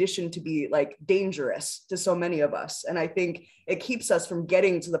been conditioned to be like dangerous to so many of us. And I think it keeps us from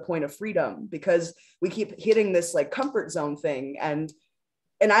getting to the point of freedom because we keep hitting this like comfort zone thing. And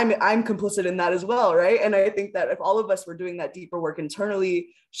I'm complicit in that as well, right? And I think that if all of us were doing that deeper work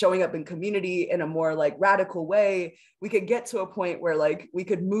internally, showing up in community in a more like radical way, we could get to a point where like we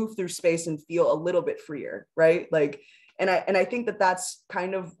could move through space and feel a little bit freer, right? Like, and I think that that's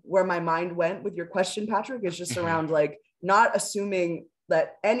kind of where my mind went with your question, Patrick, is just around like not assuming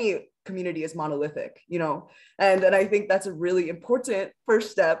that any community is monolithic, you know? And I think that's a really important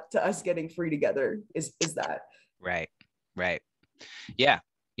first step to us getting free together is that. Right. Yeah.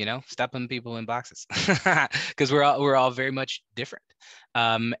 You know, stop putting people in boxes because we're all very much different.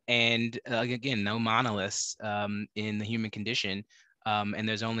 And again, no monoliths in the human condition. And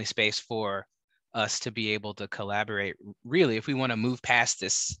there's only space for us to be able to collaborate. Really, if we want to move past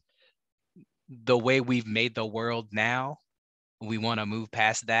this, the way we've made the world now, we want to move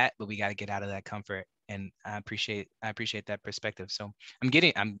past that, but we got to get out of that comfort. And I appreciate that perspective. So I'm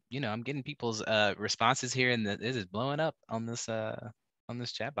getting people's responses here, and this is blowing up on this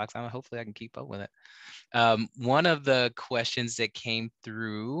chat box. Hopefully I can keep up with it. One of the questions that came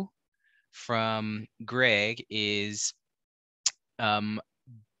through from Greg is,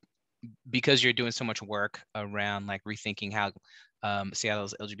 because you're doing so much work around like rethinking how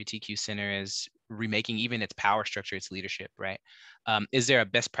Seattle's LGBTQ Center is remaking even its power structure, its leadership, right? Is there a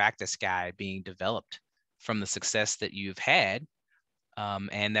best practice guide being developed from the success that you've had?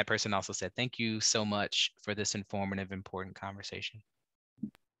 And that person also said, thank you so much for this informative, important conversation.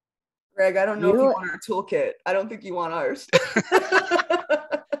 Greg, I don't know if you want our toolkit. I don't think you want ours.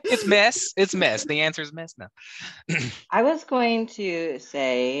 It's mess. It's mess. The answer is mess now. I was going to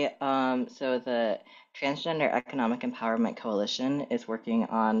say, so the Transgender Economic Empowerment Coalition is working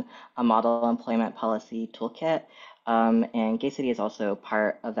on a model employment policy toolkit, and Gay City is also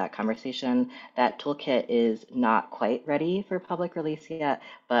part of that conversation. That toolkit is not quite ready for public release yet,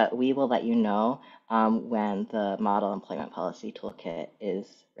 but we will let you know when the model employment policy toolkit is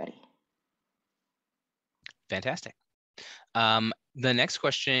ready. Fantastic. The next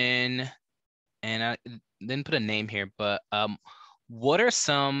question, and I didn't put a name here, but what are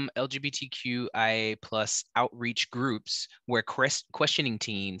some LGBTQIA plus outreach groups where questioning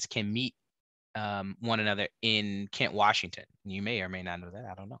teams can meet one another in Kent, Washington? You may or may not know that.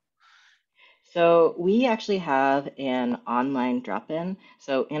 I don't know. So we actually have an online drop-in.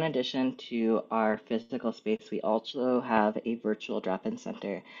 So in addition to our physical space, we also have a virtual drop-in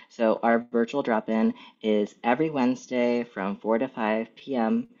center. So our virtual drop-in is every Wednesday from 4 to 5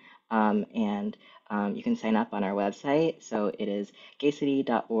 p.m. And you can sign up on our website. So it is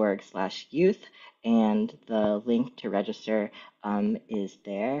gaycity.org/youth, and the link to register is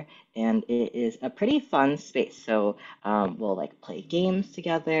there. And it is a pretty fun space. So we'll like play games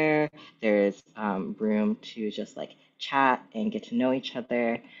together. There's room to just like chat and get to know each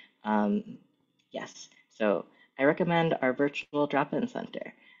other. Yes, so I recommend our virtual drop-in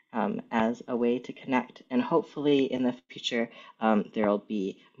center as a way to connect. And hopefully in the future, there will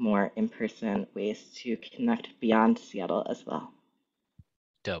be more in-person ways to connect beyond Seattle as well.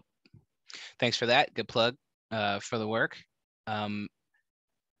 Dope. Thanks for that. Good plug for the work.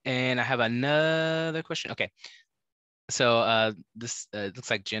 And I have another question. Okay. So this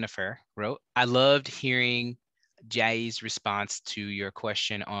looks like Jennifer wrote, I loved hearing Jiéyi's response to your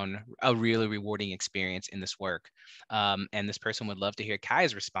question on a really rewarding experience in this work. And this person would love to hear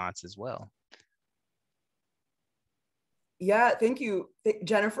Kai's response as well. Yeah, thank you.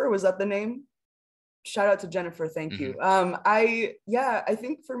 Jennifer, was that the name? Shout out to Jennifer, thank you. I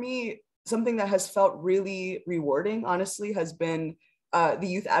think for me, something that has felt really rewarding, honestly, has been the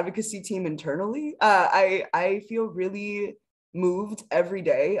youth advocacy team internally. I feel really moved every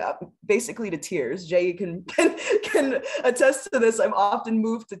day, basically to tears. Jiéyì can attest to this. I'm often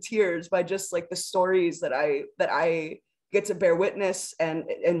moved to tears by just like the stories that I get to bear witness and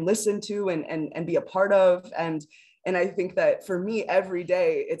listen to and be a part of. And I think that for me, every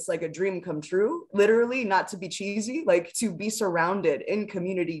day, it's like a dream come true, literally, not to be cheesy, like to be surrounded in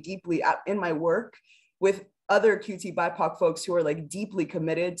community deeply in my work with other QTBIPOC folks who are like deeply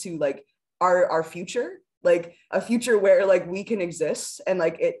committed to like our future, like a future where like we can exist and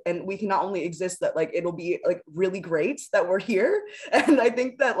like it, and we can not only exist, that like it'll be like really great that we're here. And I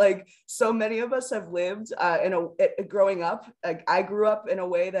think that like so many of us have lived growing up, like I grew up in a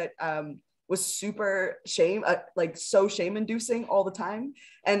way that was super so shame inducing all the time.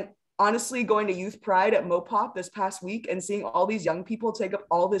 And honestly, going to Youth Pride at Mopop this past week and seeing all these young people take up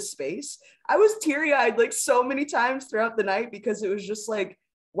all this space, I was teary-eyed like so many times throughout the night, because it was just like,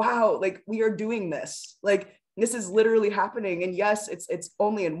 wow, like we are doing this. Like this is literally happening. And yes, it's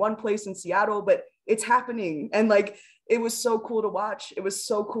only in one place in Seattle, but it's happening. And like, it was so cool to watch. It was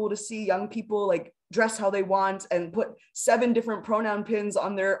so cool to see young people like dress how they want and put 7 different pronoun pins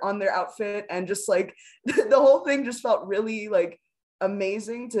on their outfit. And just like the whole thing just felt really like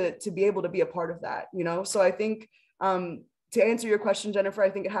amazing to be able to be a part of that, you know? So I think to answer your question, Jennifer, I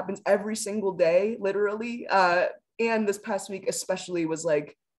think it happens every single day, literally. And this past week especially was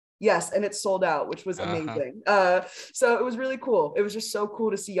like, yes, and it's sold out, which was amazing. So it was really cool. It was just so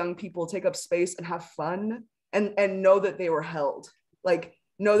cool to see young people take up space and have fun and know that they were held. Like,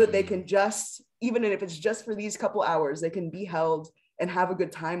 know that they can just, even if it's just for these couple hours, they can be held and have a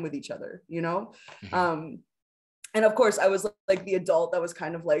good time with each other, you know? And of course, I was like the adult that was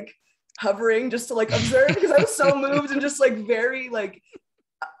kind of like hovering just to like observe, because I was so moved and just like very like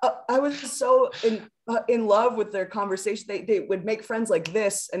I was so in love with their conversation. They would make friends like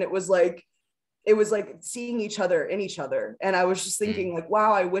this, and it was like seeing each other in each other. And I was just thinking like,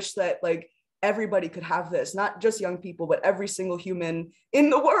 wow, I wish that like everybody could have this, not just young people, but every single human in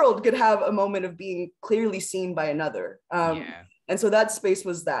the world could have a moment of being clearly seen by another. And so that space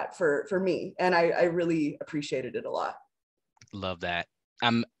was that for me, and I really appreciated it a lot. Love that.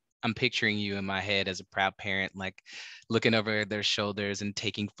 I'm picturing you in my head as a proud parent, like looking over their shoulders and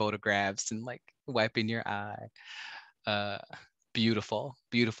taking photographs and like wiping your eye. Beautiful,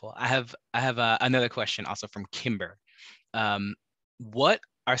 beautiful. I have another question also from Kimber. What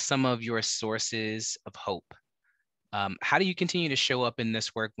are some of your sources of hope? How do you continue to show up in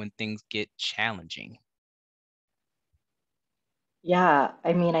this work when things get challenging? Yeah,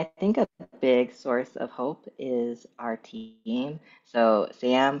 I mean, I think a big source of hope is our team. So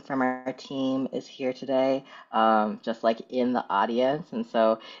Sam from our team is here today, just like in the audience. And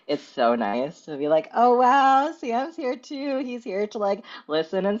so it's so nice to be like, oh, wow, Sam's here too. He's here to like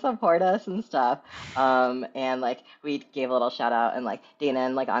listen and support us and stuff. And like we gave a little shout out, and like Dana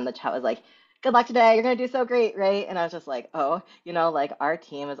and like on the chat was like, good luck today. You're going to do so great, right? And I was just like, oh, like our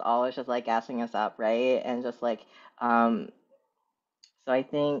team is always just like gassing us up, right? And just like, so I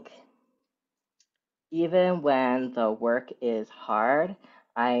think even when the work is hard,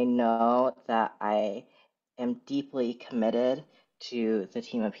 I know that I am deeply committed to the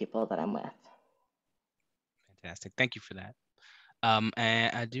team of people that I'm with. Fantastic. Thank you for that.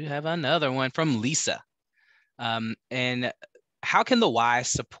 And I do have another one from Lisa. And how can the Y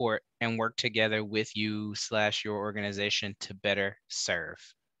support and work together with you / your organization to better serve?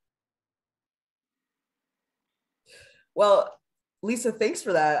 Well, Lisa, thanks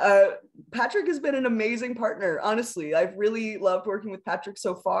for that. Patrick has been an amazing partner, honestly. I've really loved working with Patrick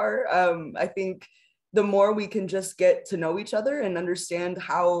so far. I think the more we can just get to know each other and understand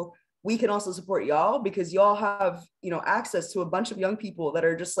how we can also support y'all, because y'all have, access to a bunch of young people that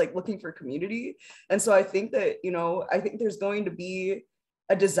are just like looking for community. And so I think that, I think there's going to be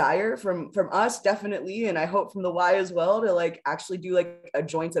a desire from us, definitely, and I hope from the Y as well, to like actually do like a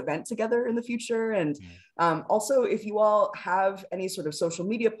joint event together in the future. And also, if you all have any sort of social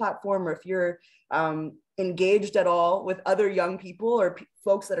media platform, or if you're engaged at all with other young people or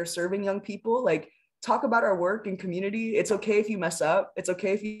folks that are serving young people, like talk about our work and community. It's okay if you mess up. It's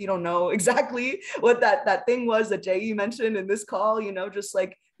okay if you don't know exactly what that thing was that Jiéyì mentioned in this call, just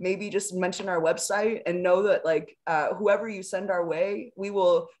like maybe just mention our website and know that like whoever you send our way, we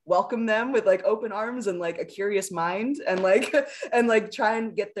will welcome them with like open arms and like a curious mind, and like try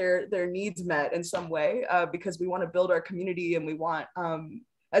and get their needs met in some way, because we want to build our community, and we want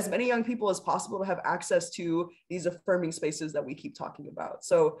as many young people as possible to have access to these affirming spaces that we keep talking about.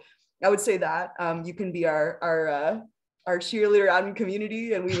 So I would say that you can be our cheerleader out in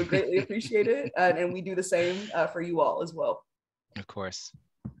community, and we would greatly appreciate it. And we do the same for you all as well. Of course.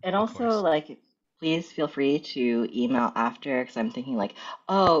 And also, like, please feel free to email after, because I'm thinking like,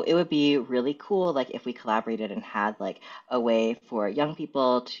 oh, it would be really cool like if we collaborated and had like a way for young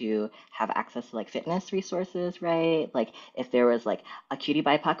people to have access to like fitness resources, right? Like if there was like a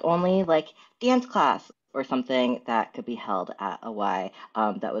QTBIPOC only like dance class or something that could be held at a Y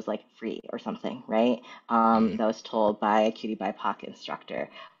that was like free or something, right? That was told by a QTBIPOC instructor.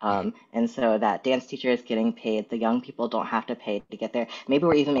 And so that dance teacher is getting paid, the young people don't have to pay to get there. Maybe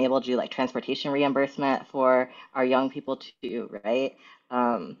we're even able to do like transportation reimbursement for our young people too, right?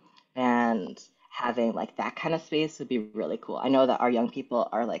 And having like that kind of space would be really cool. I know that our young people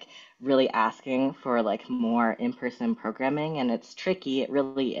are like really asking for like more in-person programming, and it's tricky, it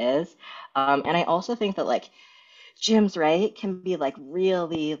really is. And I also think that like gyms, right, can be like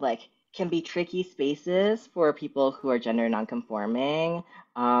really like can be tricky spaces for people who are gender nonconforming.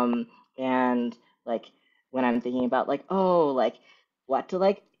 And like when I'm thinking about like, oh, like what do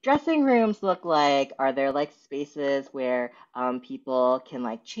like dressing rooms look like? Are there like spaces where people can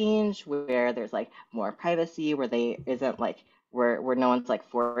like change, where there's like more privacy, where they isn't like where no one's like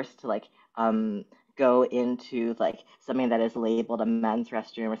forced to like go into like something that is labeled a men's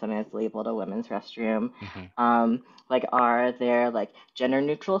restroom or something that's labeled a women's restroom. Like are there like gender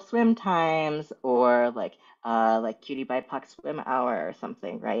neutral swim times, or like QTBIPOC swim hour or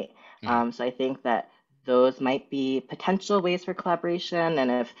something, right? So I think that those might be potential ways for collaboration. And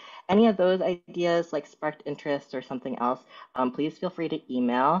if any of those ideas like sparked interest or something else, please feel free to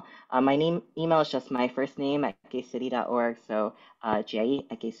email. My email is just my first name at gaycity.org. So Jiéyì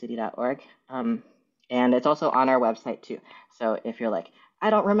at gaycity.org. And it's also on our website too. So if you're like,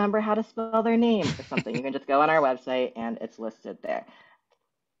 I don't remember how to spell their name or something, you can just go on our website and it's listed there.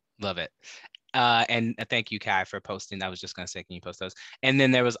 Love it. And thank you, Kai, for posting. I was just going to say, can you post those? And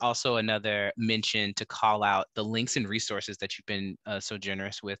then there was also another mention to call out the links and resources that you've been so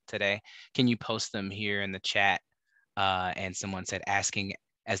generous with today. Can you post them here in the chat? And someone said, asking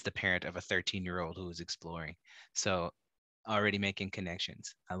as the parent of a 13-year-old who is exploring. So already making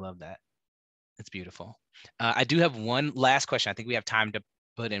connections. I love that. That's beautiful. I do have one last question. I think we have time to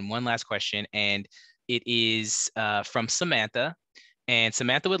put in one last question, and it is from Samantha. And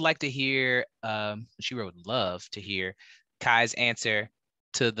Samantha would like to hear, she would love to hear Kai's answer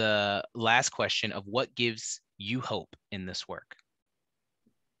to the last question of what gives you hope in this work.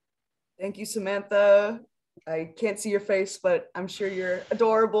 Thank you, Samantha. I can't see your face, but I'm sure you're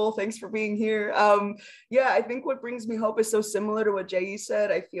adorable. Thanks for being here. Yeah, I think what brings me hope is so similar to what Jiéyì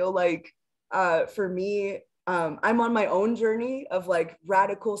said. I feel like for me, I'm on my own journey of like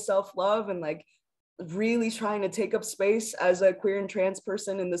radical self-love and like really trying to take up space as a queer and trans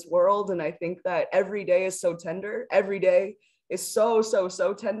person in this world. And I think that every day is so tender. Every day is so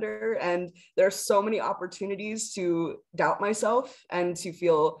tender. And there are so many opportunities to doubt myself and to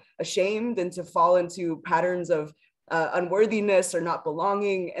feel ashamed and to fall into patterns of unworthiness or not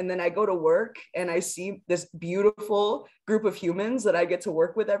belonging. And then I go to work and I see this beautiful group of humans that I get to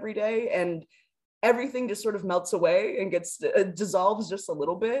work with every day. And everything just sort of melts away and gets dissolves just a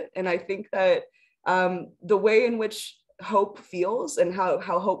little bit. And I think that the way in which hope feels and how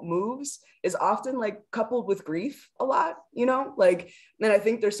hope moves is often like coupled with grief a lot, you know, like, and I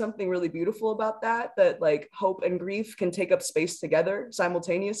think there's something really beautiful about that like hope and grief can take up space together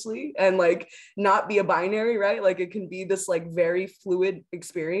simultaneously and like not be a binary, right? Like it can be this like very fluid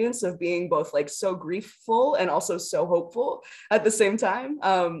experience of being both like so griefful and also so hopeful at the same time.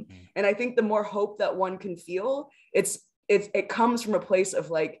 And I think the more hope that one can feel, it comes from a place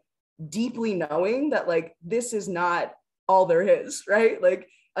of like deeply knowing that like this is not all there is, right? Like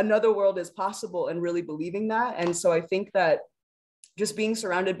another world is possible and really believing that. And so I think that just being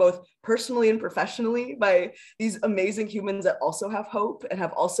surrounded both personally and professionally by these amazing humans that also have hope and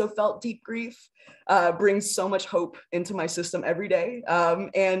have also felt deep grief brings so much hope into my system every day.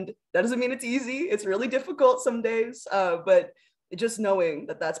 And that doesn't mean it's easy. It's really difficult some days, but just knowing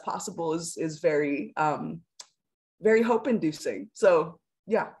that that's possible is very, very hope inducing. So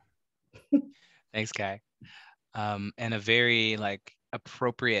yeah. Thanks, Kai. And a very like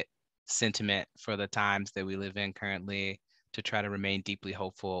appropriate sentiment for the times that we live in currently, to try to remain deeply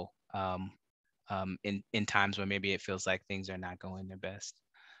hopeful in times where maybe it feels like things are not going their best.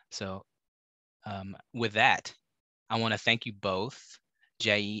 So with that, I want to thank you both,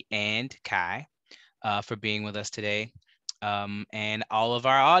 Jiéyì and Kai, for being with us today. And all of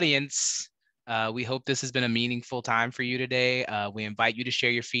our audience, we hope this has been a meaningful time for you today. We invite you to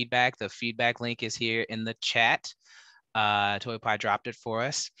share your feedback. The feedback link is here in the chat. Toy Pie dropped it for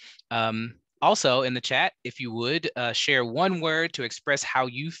us. Also in the chat, if you would share one word to express how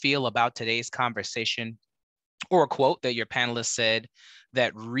you feel about today's conversation, or a quote that your panelists said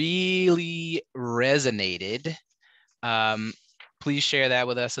that really resonated, please share that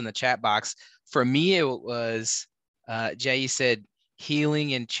with us in the chat box. For me, it was, Jiéyì said,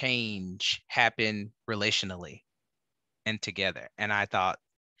 healing and change happen relationally and together. And I thought,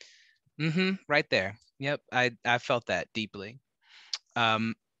 right there. Yep, I felt that deeply.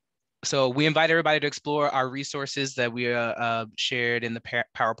 So we invite everybody to explore our resources that we shared in the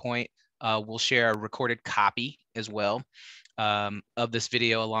PowerPoint. We'll share a recorded copy as well of this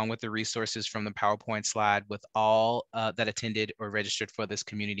video, along with the resources from the PowerPoint slide, with all that attended or registered for this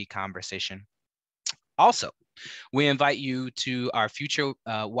community conversation. Also, we invite you to our future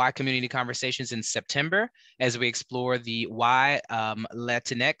Y community conversations in September as we explore the Y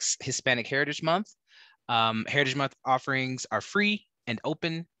Latinx Hispanic Heritage Month. Heritage Month offerings are free and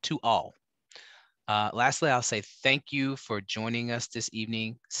open to all. Lastly, I'll say thank you for joining us this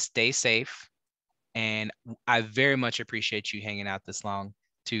evening. Stay safe. And I very much appreciate you hanging out this long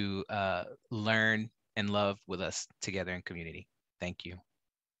to learn and love with us together in community. Thank you.